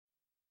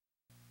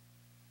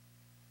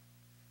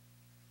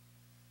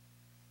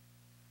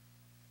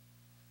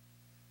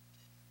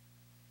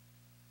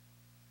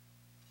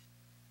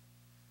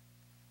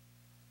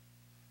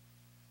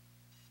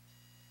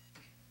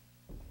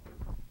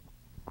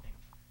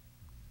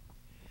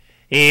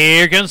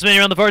Here comes Smitty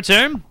around the 4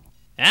 turn.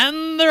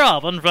 And they're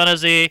off. In front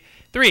is the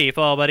 3,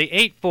 followed by the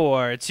 8,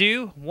 4,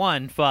 2,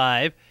 1,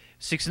 5,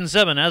 6, and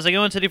 7. As they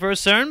go into the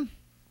first turn,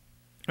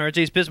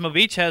 RJ's Pismo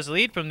Beach has the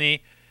lead from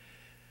the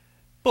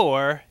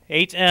 4,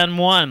 8, and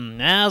 1.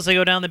 As they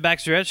go down the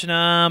backstretch,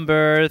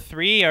 number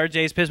 3,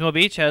 RJ's Pismo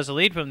Beach has the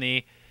lead from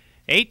the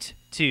 8,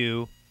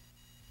 2,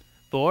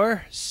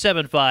 4,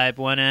 7, 5,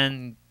 1,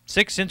 and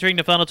 6. Entering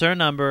the final turn,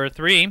 number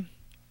 3,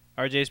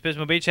 RJ's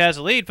Pismo Beach has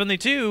the lead from the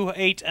 2,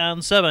 8,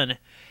 and 7.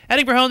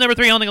 Heading for home, number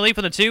 3, holding a lead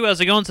from the 2. As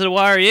they go into the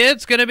wire,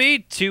 it's going to be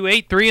 2,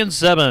 8, 3, and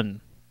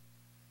 7.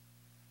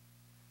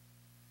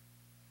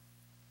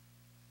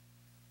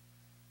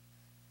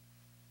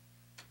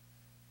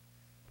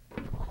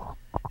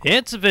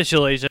 It's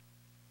official, Asia.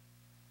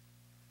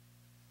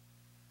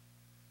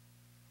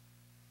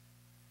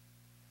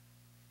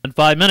 In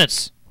 5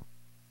 minutes.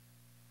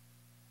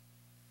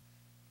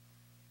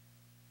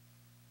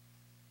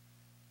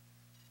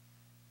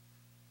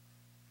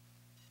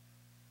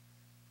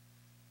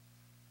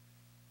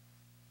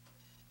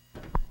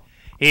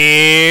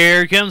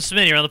 Here comes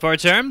Smitty around the 4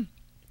 turn.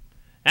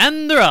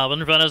 And they're off.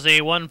 In front is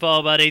a 1,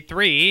 followed by a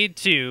 3,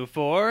 2,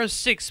 4,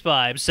 6,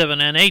 5,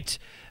 7, and 8.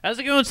 As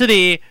they go into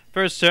the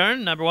first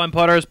turn, number 1,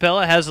 Potter's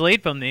Pella has the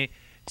lead from the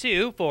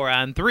 2, 4,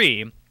 and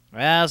 3.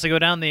 As they go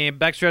down the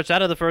backstretch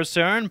out of the first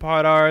turn,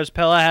 Potter's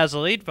Pella has the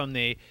lead from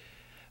the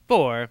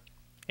 4,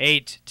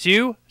 8,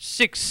 2,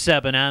 6,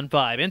 7, and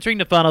 5. Entering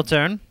the final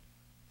turn,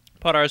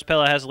 Potter's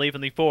Pella has the lead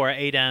from the 4,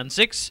 8, and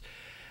 6.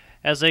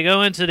 As they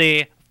go into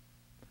the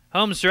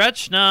home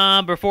stretch,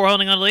 number 4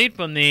 holding on the lead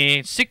from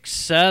the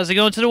 6. As they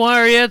go into the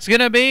wire, it's going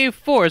to be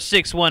 4,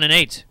 6, 1, and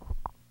 8.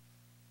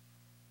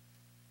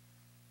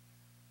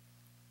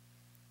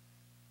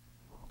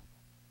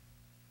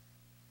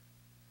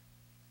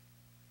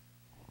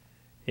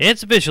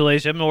 It's official,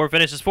 ladies and gentlemen. Our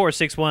finish is 4,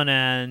 6, 1,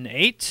 and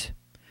 8.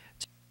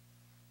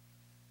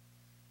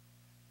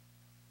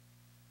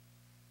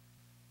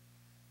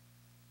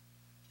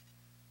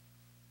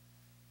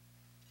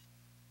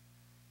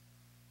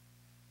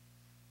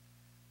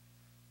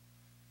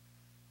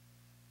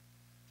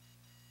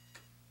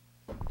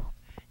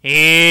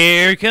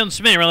 Here comes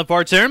Smitty around the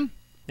 4 turn.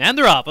 And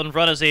they're off. In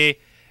front is the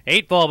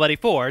 8, followed by the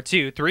 4,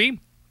 2,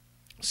 3,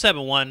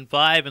 7, 1,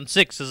 5, and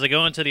 6. As they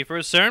go into the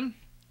first turn,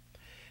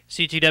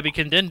 CTW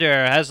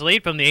Contender has the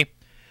lead from the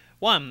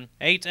 1,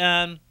 8,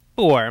 and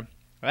 4.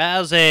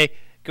 As they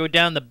go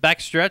down the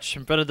backstretch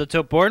in front of the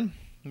top board,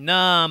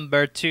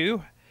 number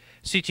 2,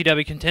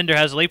 CTW Contender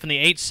has the lead from the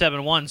 8,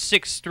 7, 1,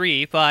 6,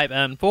 3, 5,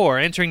 and 4.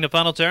 Entering the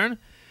final turn,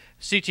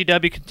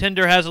 CTW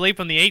Contender has the lead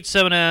from the 8,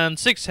 7, and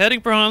 6.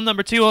 Heading for home,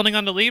 number 2 holding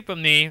on the lead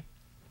from the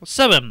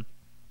 7.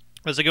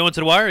 As they go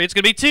into the wire, it's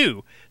going to be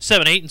 2,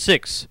 7, 8, and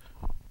 6.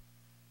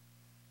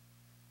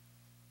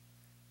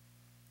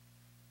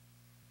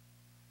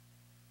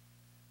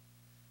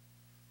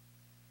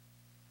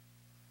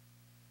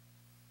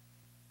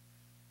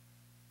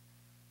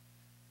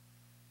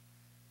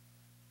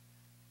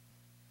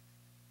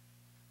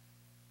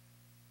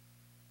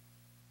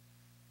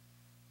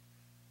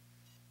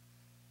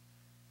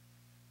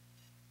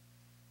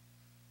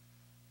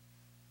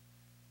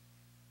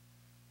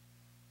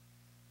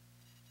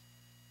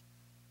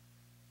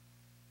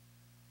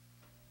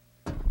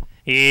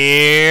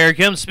 Here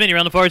comes Smitty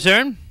around the 4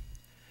 turn.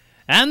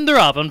 And they're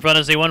off. In front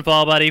is the 1,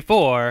 followed by the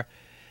 4,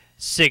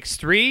 6,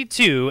 3,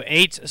 2,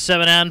 8,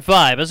 7, and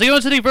 5. As they go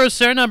into the first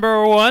turn,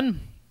 number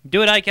 1,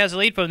 Do It Ike has the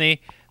lead from the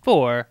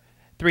 4,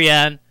 3,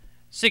 and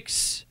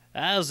 6.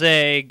 As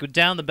they go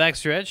down the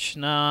backstretch,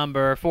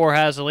 number 4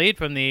 has the lead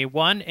from the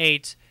 1,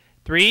 8,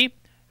 3,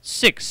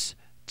 6,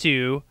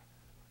 2,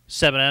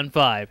 7, and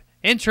 5.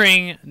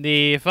 Entering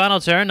the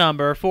final turn,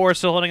 number 4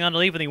 still holding on to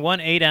lead from the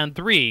 1, 8, and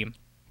 3.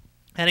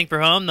 Heading for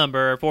home,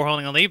 number 4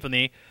 holding on lead from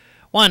the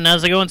 1.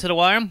 As they go into the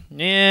wire,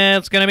 yeah,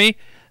 it's going to be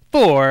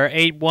 4,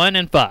 8, 1,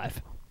 and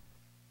 5.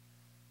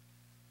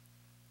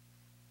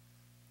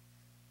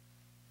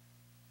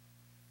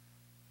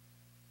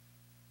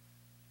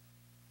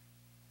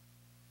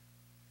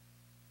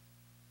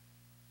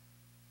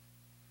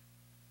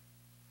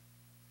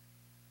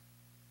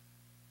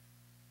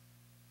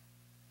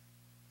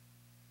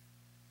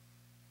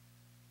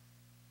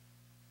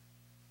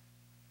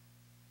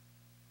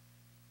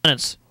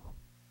 Minutes.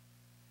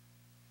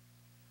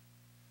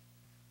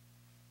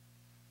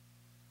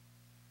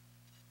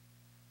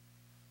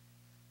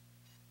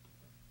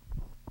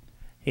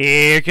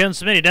 Here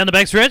comes Smitty down the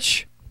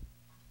backstretch.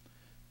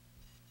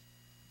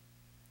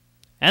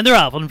 And they're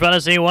off. In front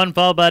of C1,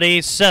 followed by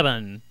the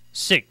 7,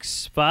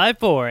 6, 5,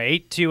 4,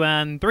 8, 2,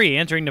 and 3.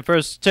 Entering the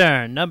first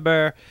turn.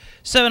 Number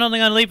 7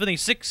 holding on lead for the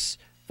 6,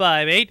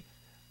 5, 8,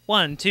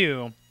 1,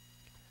 2,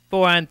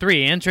 4, and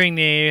 3. Entering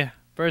the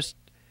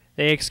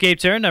escape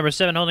turn. Number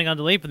 7 holding on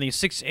to lead for the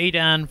 6, 8,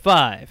 and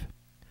 5.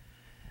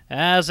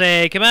 As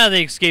they come out of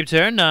the escape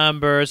turn,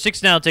 number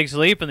 6 now takes the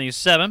lead from the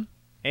 7,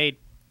 8,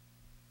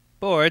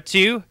 4,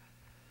 2,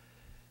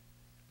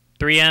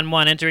 3, and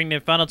 1. Entering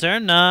the final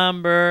turn,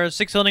 number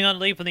 6 holding on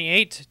to lead from the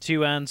 8,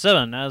 2, and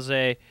 7. As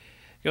they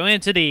go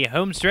into the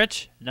home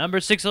stretch, number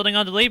 6 holding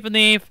on to lead from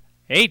the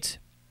 8.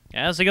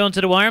 As they go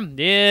into the wire,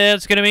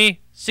 it's going to be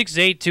 6,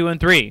 8, 2, and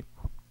 3.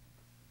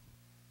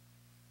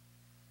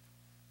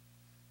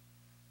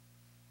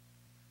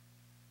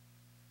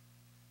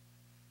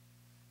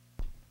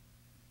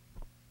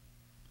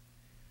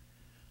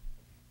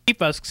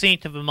 First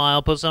 16th of a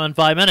mile puts on in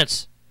 5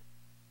 minutes.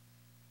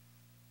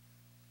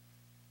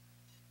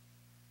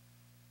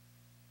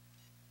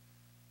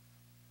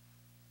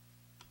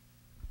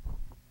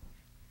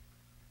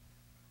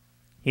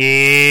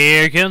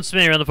 Here comes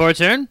Spinner on the 4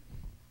 turn.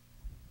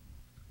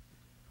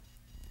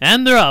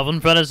 And they're off.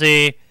 In front is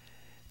a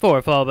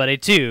 4, followed by a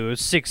 2,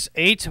 6,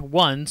 8,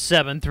 1,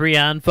 7, 3,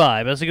 and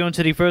 5. As they go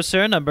into the first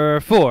turn, number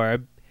 4,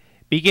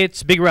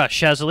 Gates Big Rush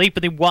has a lead for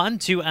the 1,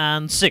 2,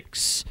 and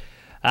 6.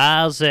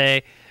 As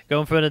they go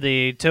in front of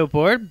the toe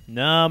board,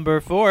 number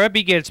 4,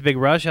 Gates Big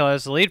Rush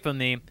has the lead from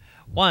the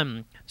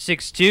 1,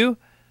 6, 2,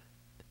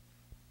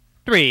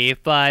 3,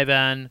 5,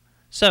 and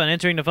 7.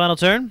 Entering the final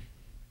turn.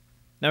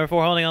 Number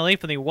 4 holding on lead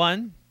from the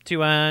 1,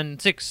 2,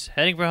 and 6.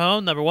 Heading for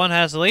home, number 1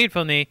 has the lead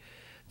from the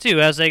 2.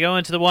 As they go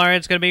into the wire,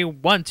 it's going to be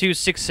 1, 2,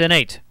 6, and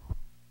 8.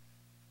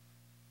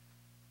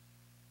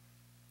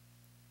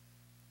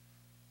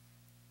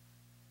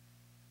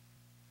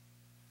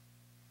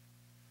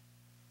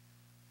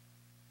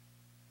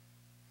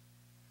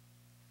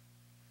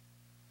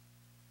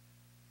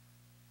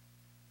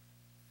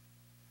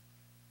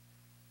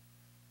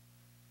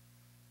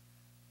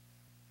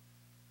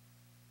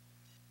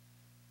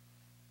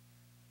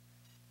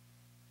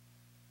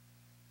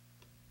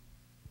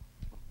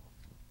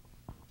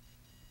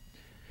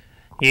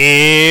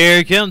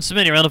 Here comes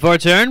Smitty around the 4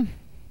 turn.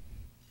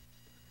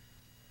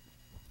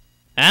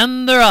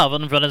 And they're off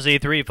in front of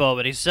Z3,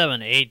 forward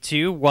 7, 8,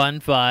 2, 1,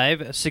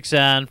 5, 6,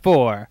 and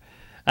 4.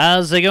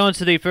 As they go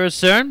into the first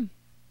turn,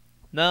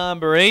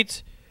 number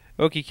 8,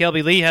 Okie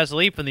Kelby Lee has the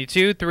lead from the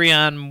 2, 3,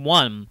 and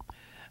 1.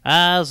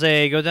 As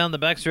they go down the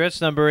backstretch,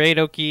 number 8,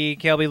 Okie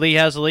Kelby Lee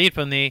has the lead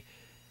from the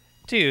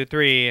 2,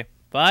 3,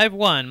 5,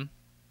 1,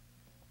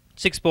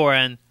 6, 4,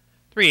 and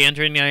 3.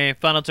 Entering the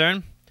final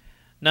turn.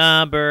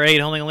 Number 8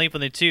 holding a lead from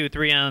the 2,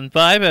 3, and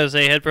 5 as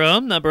they head for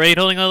home. Number 8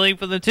 holding a lead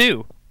from the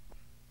 2.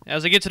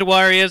 As they get to the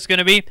wire, it's going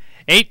to be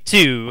 8,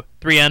 2,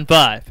 3, and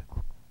 5.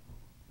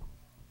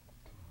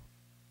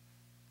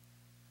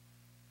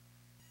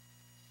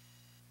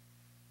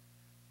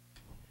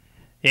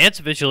 It's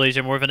official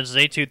Asian Morphin is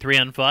 8, 2, 3,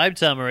 and 5.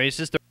 Time of race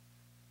is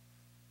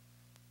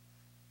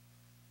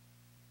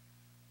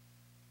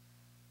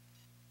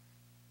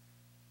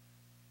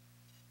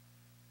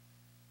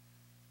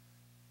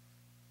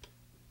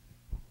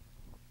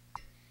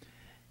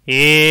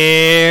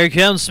Here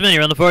comes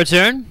Spinner on the 4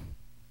 turn.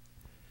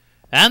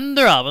 And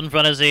they're off. In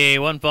front is a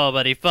 1 followed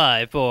by the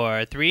 5,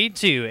 4, 3,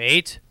 2,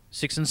 8,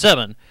 6, and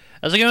 7.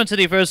 As they go into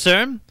the first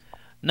turn,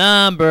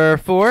 number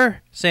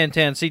 4,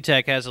 Santan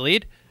C-Tech has the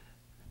lead.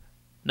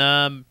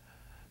 Followed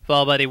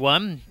by the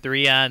 1,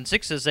 3, and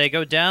 6 as they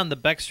go down the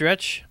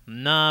backstretch.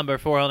 Number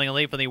 4 holding a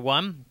lead from the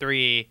 1,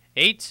 3,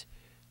 8,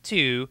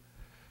 2.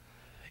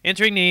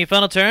 Entering the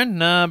final turn,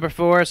 number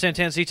 4,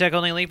 Santan C-Tech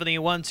holding a lead from the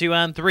 1, 2,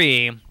 and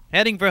 3.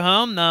 Heading for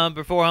home,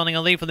 number 4 holding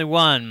a lead from the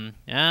 1.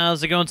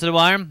 As they go into the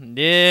wire,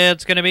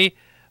 it's going to be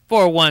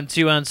 4, 1,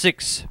 2, and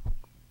 6.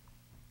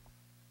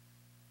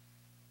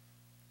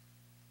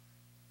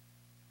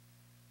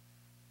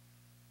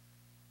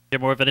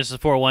 More finishes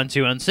 4, 1,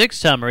 2, and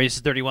 6. Time race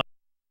is 31.397.